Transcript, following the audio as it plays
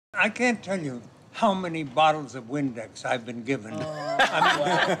I can't tell you how many bottles of Windex I've been given.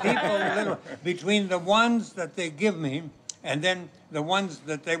 I mean, people, between the ones that they give me and then the ones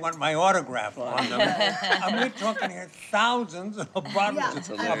that they want my autograph on them. We're talking here thousands of bottles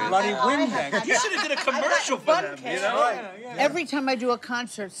of bloody Windex. You should have did a commercial for them, you know? Every time I do a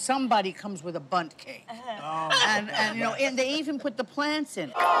concert, somebody comes with a Bundt cake. And you know, and they even put the plants in.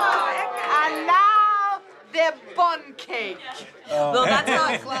 And now the Bundt cake. Well, that's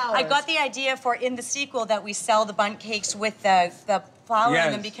how I got the idea for in the sequel that we sell the Bundt cakes with the flour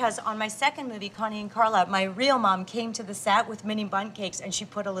in them, because on my second movie, Connie and Carla, my real mom came to the set with mini Bundt cakes and she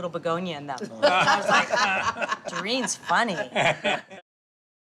put a little begonia in them. I was like, Doreen's funny.